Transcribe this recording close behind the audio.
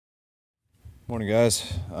Morning,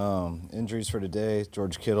 guys. Injuries for today.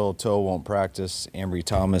 George Kittle, toe, won't practice. Ambry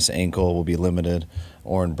Thomas, ankle, will be limited.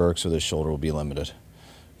 Oren Burks with his shoulder will be limited.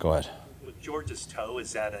 Go ahead. With George's toe,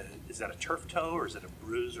 is that a turf toe or is it a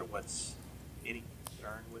bruise, or what's any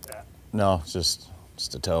concern with that? No, it's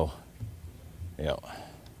just a toe. Yeah.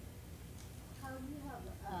 Kyle, you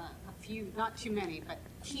have a few, not too many, but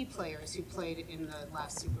key players who played in the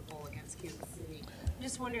last Super Bowl against Kansas City. I'm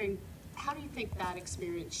just wondering, how do you think that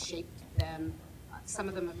experience shaped them? Some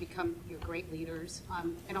of them have become your great leaders.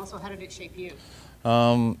 And also, how did it shape you?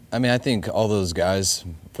 I think all those guys,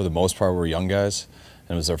 for the most part, were young guys,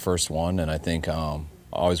 and it was their first one. And I think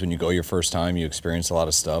always when you go your first time, you experience a lot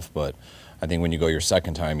of stuff. But I think when you go your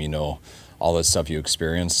second time, you know all that stuff you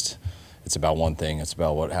experienced. It's about one thing. It's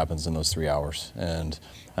about what happens in those 3 hours. And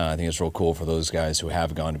I think it's real cool for those guys who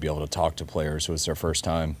have gone to be able to talk to players who it's their first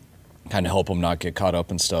time, kind of help them not get caught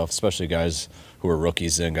up in stuff, especially guys who are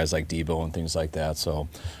rookies and guys like Debo and things like that. So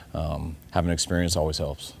having experience always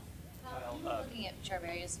helps. Looking at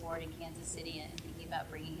Charvarius Ward in Kansas City and thinking about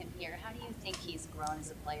bringing him here, how do you think he's grown as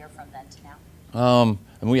a player from then to now?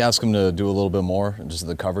 And we asked him to do a little bit more, just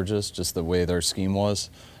the coverages, just the way their scheme was.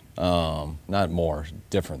 Not more,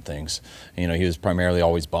 different things. You know, he was primarily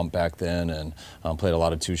always bumped back then and played a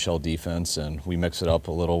lot of two-shell defense, and we mix it up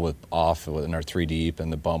a little with off in our 3-deep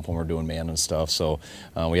and the bump when we're doing man and stuff. So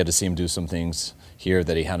we had to see him do some things here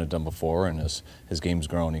that he hadn't done before, and his game's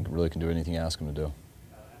grown. He really can do anything you ask him to do.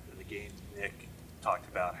 After the game, Nick talked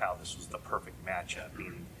about how this was the perfect matchup,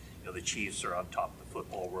 meaning the Chiefs are on top of the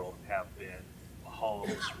football world and have been.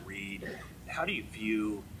 Mahomes, Reed. How do you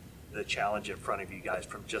view the challenge in front of you guys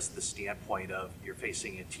from just the standpoint of you're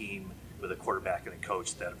facing a team with a quarterback and a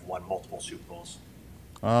coach that have won multiple Super Bowls?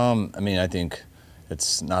 I think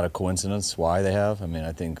it's not a coincidence why they have.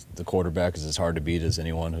 I think the quarterback is as hard to beat as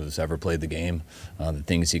anyone who's ever played the game. The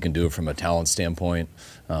things he can do from a talent standpoint,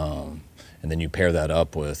 and then you pair that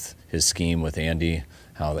up with his scheme with Andy,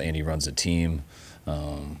 how Andy runs a team,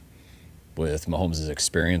 with Mahomes'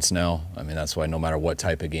 experience now. That's why no matter what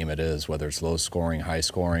type of game it is, whether it's low scoring, high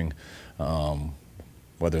scoring,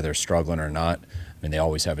 whether they're struggling or not, they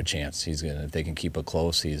always have a chance. If they can keep it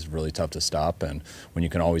close, he's really tough to stop. And when you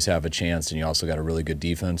can always have a chance and you also got a really good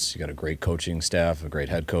defense, you got a great coaching staff, a great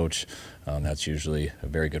head coach, that's usually a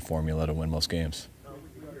very good formula to win most games.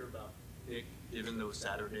 We hear about Nick giving those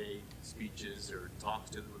Saturday speeches or talks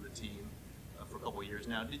to the team for a couple of years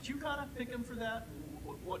now. Did you kind of pick him for that?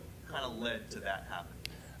 What kind of led to that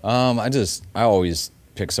happening? I always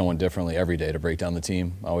pick someone differently every day to break down the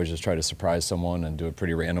team. I always just try to surprise someone and do it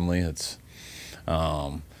pretty randomly. It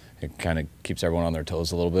kind of keeps everyone on their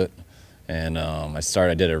toes a little bit. And I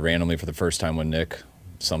did it randomly for the first time with Nick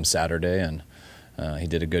some Saturday, and he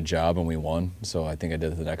did a good job and we won. So I think I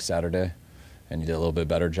did it the next Saturday, and he did a little bit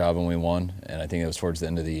better job and we won. And I think it was towards the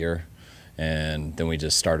end of the year. And then we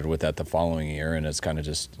just started with that the following year, and it's kind of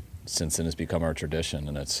just since then it's become our tradition,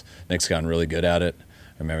 and Nick's gotten really good at it.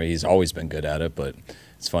 Remember, he's always been good at it, but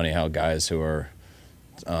it's funny how guys who are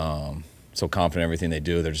so confident in everything they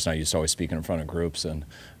do, they're just not used to always speaking in front of groups. And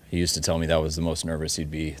he used to tell me that was the most nervous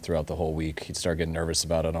he'd be throughout the whole week. He'd start getting nervous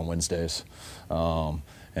about it on Wednesdays.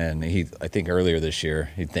 And I think earlier this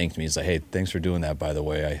year, he thanked me. He's like, "Hey, thanks for doing that, by the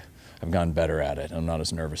way. I've gotten better at it. I'm not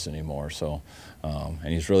as nervous anymore." So, and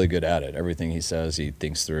he's really good at it. Everything he says, he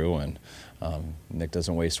thinks through, and Nick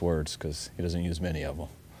doesn't waste words because he doesn't use many of them.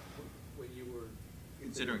 When you were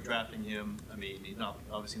considering drafting him, he's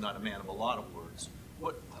obviously not a man of a lot of words.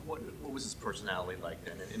 What was his personality like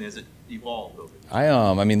then, and has it evolved over the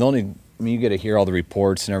years? You get to hear all the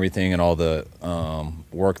reports and everything, and all the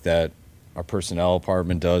work that our personnel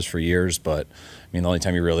department does for years, but the only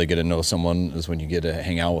time you really get to know someone is when you get to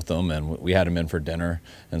hang out with them. And we had him in for dinner,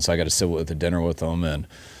 and so I got to sit with the dinner with them, and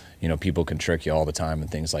people can trick you all the time and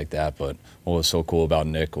things like that. But what was so cool about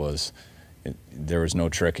Nick was there was no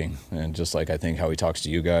tricking. And just like I think how he talks to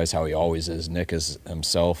you guys, how he always is, Nick is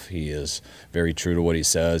himself. He is very true to what he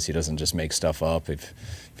says. He doesn't just make stuff up. If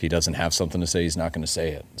he doesn't have something to say, he's not going to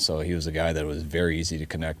say it. So he was a guy that was very easy to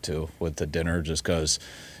connect to with the dinner, just because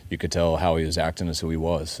you could tell how he was acting as who he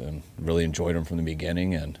was, and really enjoyed him from the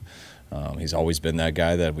beginning. And he's always been that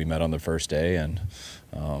guy that we met on the first day, and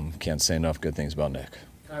can't say enough good things about Nick.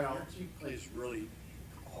 Kyle, your team plays really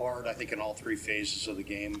hard, I think, in all three phases of the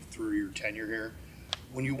game through your tenure here.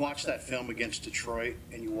 When you watch that film against Detroit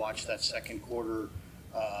and you watch that second quarter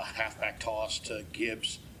halfback toss to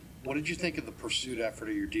Gibbs, what did you think of the pursuit effort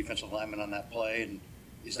of your defensive lineman on that play, and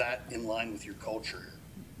is that in line with your culture here?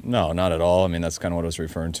 No, not at all. That's kind of what I was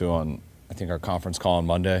referring to on, I think, our conference call on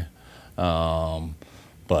Monday.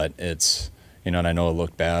 But it's, and I know it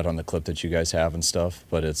looked bad on the clip that you guys have and stuff,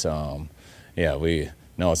 but it's Yeah,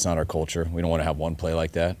 no, it's not our culture. We don't want to have one play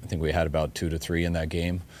like that. I think we had about 2 to 3 in that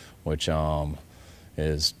game, which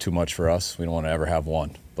is too much for us. We don't want to ever have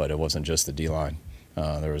one, but it wasn't just the D-line.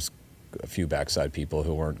 There was a few backside people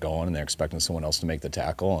who weren't going, and they're expecting someone else to make the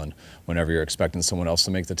tackle, and whenever you're expecting someone else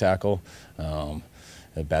to make the tackle,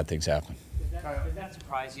 bad things happen. Does that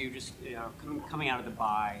surprise you? Just coming out of the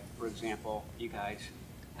bye, for example, you guys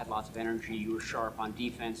had lots of energy. You were sharp on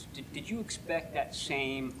defense. Did you expect that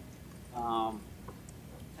same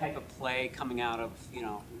type of play coming out of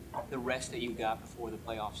the rest that you got before the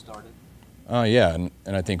playoffs started? Yeah,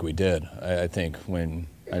 and I think we did. I think when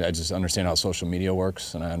I just understand how social media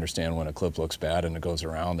works, and I understand when a clip looks bad and it goes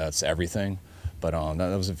around, that's everything. But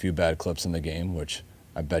that was a few bad clips in the game, which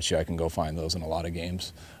I bet you I can go find those in a lot of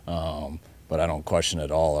games. But I don't question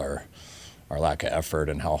at all our lack of effort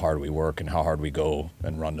and how hard we work and how hard we go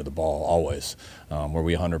and run to the ball always. Were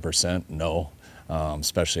we 100%? No,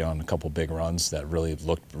 especially on a couple big runs that really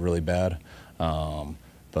looked really bad.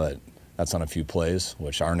 But that's on a few plays,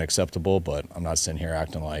 which aren't acceptable, but I'm not sitting here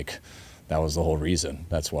acting like that was the whole reason.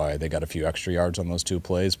 That's why they got a few extra yards on those 2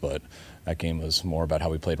 plays, but that game was more about how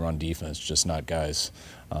we played run defense, just not guys,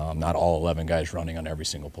 not all 11 guys running on every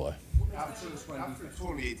single play. After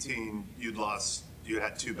 2018, you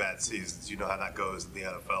had 2 bad seasons. You know how that goes in the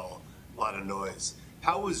NFL, a lot of noise.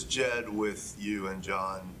 How was Jed with you and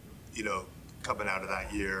John, coming out of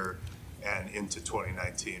that year and into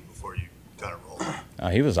 2019 before you kind of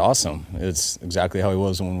rolled? He was awesome. It's exactly how he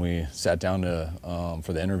was when we sat down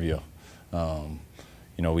for the interview.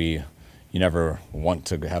 You never want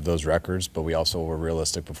to have those records, but we also were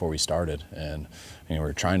realistic before we started, and we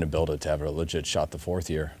were trying to build it to have a legit shot the 4th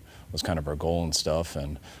year was kind of our goal and stuff,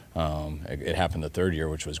 and it happened the 3rd year,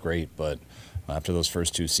 which was great. But after those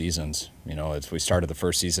first 2 seasons, we started the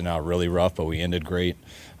first season out really rough, but we ended great.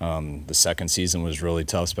 The second season was really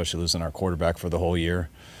tough, especially losing our quarterback for the whole year.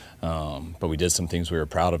 But we did some things we were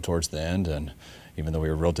proud of towards the end, and even though we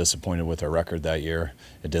were real disappointed with our record that year,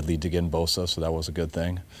 it did lead to getting Bosa, so that was a good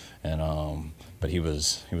thing. And but he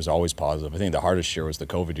was always positive. I think the hardest year was the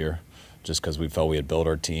COVID year, just because we felt we had built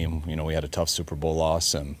our team. We had a tough Super Bowl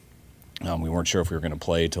loss, and we weren't sure if we were going to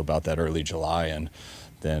play till about that early July, and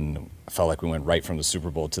then I felt like we went right from the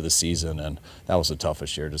Super Bowl to the season, and that was the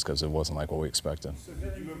toughest year just because it wasn't like what we expected. So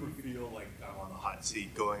did you ever feel like I'm on the hot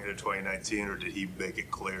seat going into 2019, or did he make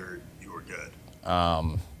it clear you were good?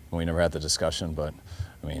 We never had the discussion, but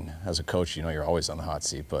as a coach, you're always on the hot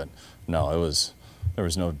seat. But no, there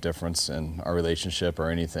was no difference in our relationship or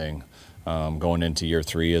anything going into year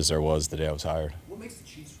 3 as there was the day I was hired. What makes the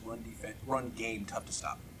Chiefs' run game tough to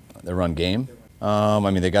stop? The run game?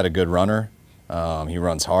 They got a good runner. He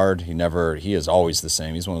runs hard. He is always the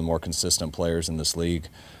same. He's one of the more consistent players in this league.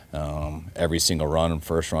 Every single run,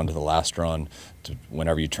 first run to the last run,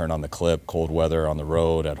 whenever you turn on the clip, cold weather, on the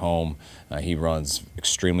road, at home, he runs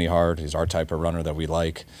extremely hard. He's our type of runner that we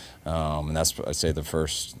like, and that's, I'd say,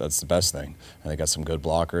 that's the best thing. And they got some good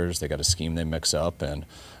blockers. They got a scheme they mix up, and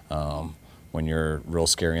when you're real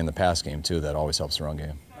scary in the pass game too, that always helps the run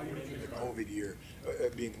game. How do you think the COVID year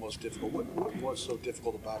being the most difficult? What was so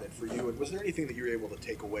difficult about it for you? And was there anything that you were able to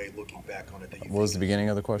take away looking back on it that you? What was the beginning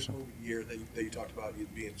of the question? The year that you talked about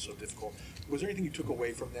it being so difficult. Was there anything you took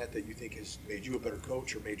away from that you think has made you a better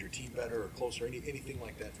coach or made your team better or closer? Anything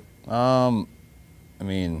like that?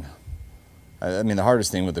 The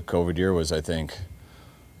hardest thing with the COVID year was, I think,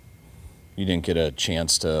 you didn't get a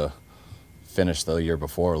chance to finish the year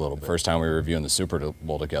before a little bit. First time we were reviewing the Super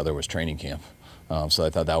Bowl together was training camp. So I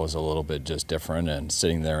thought that was a little bit just different. And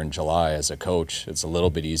sitting there in July as a coach, it's a little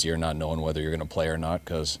bit easier not knowing whether you're going to play or not,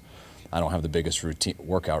 because I don't have the biggest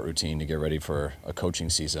workout routine to get ready for a coaching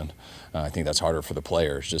season. I think that's harder for the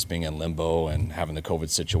players, just being in limbo and having the COVID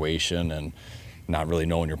situation and not really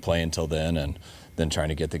knowing you're playing until then, and then trying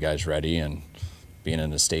to get the guys ready and being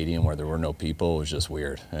in a stadium where there were no people was just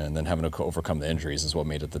weird. And then having to overcome the injuries is what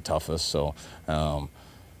made it the toughest. So,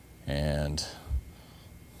 and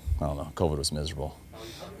I don't know, COVID was miserable.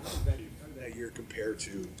 How did that year compare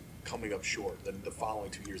to coming up short than the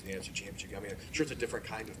following 2 years in the NFC Championship? I'm sure it's a different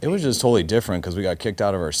kind of thing. It was just totally different because we got kicked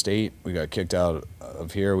out of our state. We got kicked out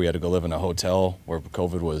of here. We had to go live in a hotel where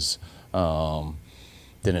COVID was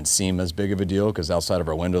didn't seem as big of a deal because outside of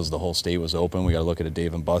our windows, the whole state was open. We got to look at a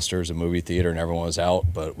Dave & Buster's, a movie theater, and everyone was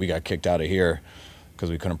out. But we got kicked out of here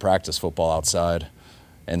because we couldn't practice football outside.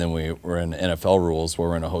 And then we were in NFL rules where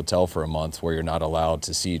we're in a hotel for a month where you're not allowed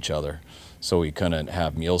to see each other. So we couldn't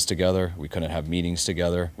have meals together. We couldn't have meetings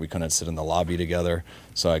together. We couldn't sit in the lobby together.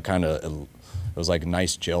 So it was like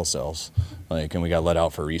nice jail cells. And we got let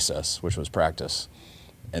out for recess, which was practice.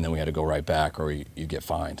 And then we had to go right back or you'd get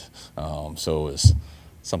fined. So it was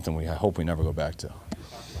something I hope we never go back to.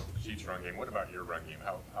 Chiefs run game. What about your run game?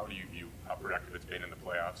 How do you view how productive it's been in the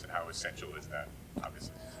playoffs, and how essential is that?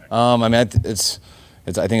 Obviously. I mean, I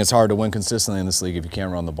think it's hard to win consistently in this league if you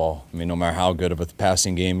can't run the ball. I mean, no matter how good of a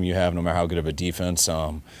passing game you have, no matter how good of a defense,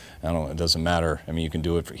 it doesn't matter. I mean, you can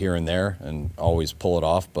do it here and there and always pull it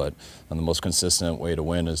off, but the most consistent way to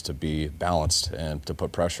win is to be balanced and to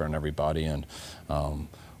put pressure on everybody. And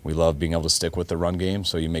we love being able to stick with the run game,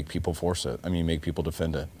 so you make people force it. I mean, you make people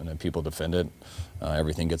defend it, and if people defend it,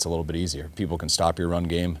 everything gets a little bit easier. People can stop your run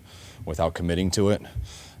game without committing to it.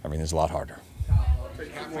 Everything's a lot harder.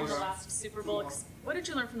 From the last Super Bowl, what did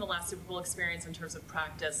you learn from the last Super Bowl experience in terms of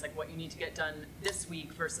practice, like what you need to get done this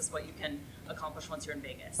week versus what you can accomplish once you're in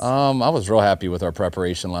Vegas? I was real happy with our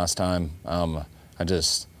preparation last time. I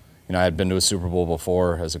had been to a Super Bowl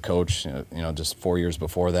before as a coach, just 4 years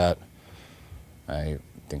before that. I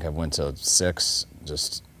think I went to 6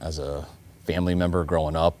 just as a family member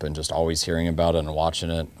growing up and just always hearing about it and watching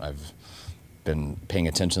it. I've been paying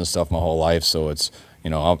attention to stuff my whole life, so it's,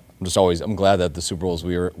 I'm glad that the Super Bowls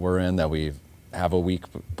we're in, that we have a week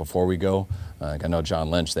before we go. I know John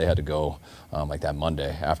Lynch, they had to go like that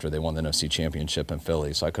Monday after they won the NFC Championship in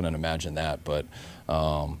Philly, so I couldn't imagine that. But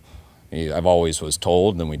I've always was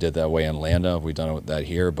told, and we did that way in Atlanta, we've done that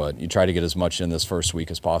here, but you try to get as much in this first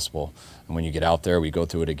week as possible. And when you get out there, we go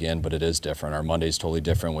through it again, but it is different. Our Monday's totally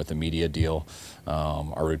different with the media deal.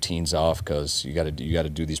 Our routine's off because you got to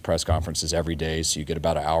do these press conferences every day, so you get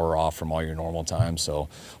about an hour off from all your normal time. So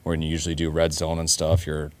when you usually do red zone and stuff,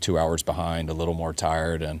 you're 2 hours behind, a little more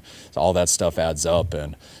tired, and so all that stuff adds up.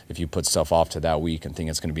 And if you put stuff off to that week and think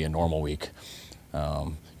it's going to be a normal week,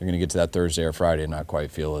 you're going to get to that Thursday or Friday and not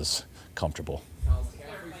quite feel as comfortable.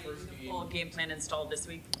 Full game plan installed this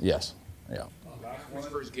week? Yes. Yeah. His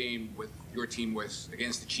first game with your team was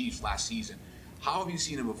against the Chiefs last season. How have you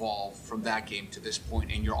seen him evolve from that game to this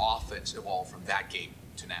point, and your offense evolve from that game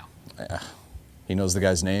to now? He knows the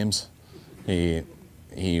guys' names. He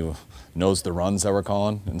knows the runs that we're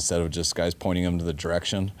calling instead of just guys pointing him to the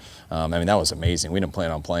direction. I mean, that was amazing. We didn't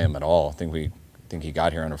plan on playing him at all. I think he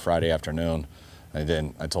got here on a Friday afternoon.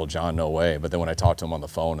 I told John no way, but then when I talked to him on the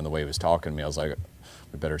phone and the way he was talking to me, I was like,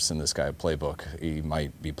 we better send this guy a playbook. He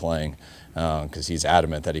might be playing because he's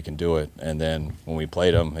adamant that he can do it. And then when we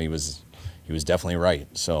played him, he was definitely right.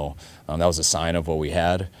 So that was a sign of what we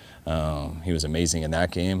had. He was amazing in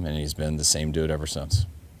that game, and he's been the same dude ever since.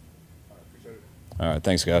 All right,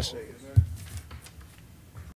 thanks, guys.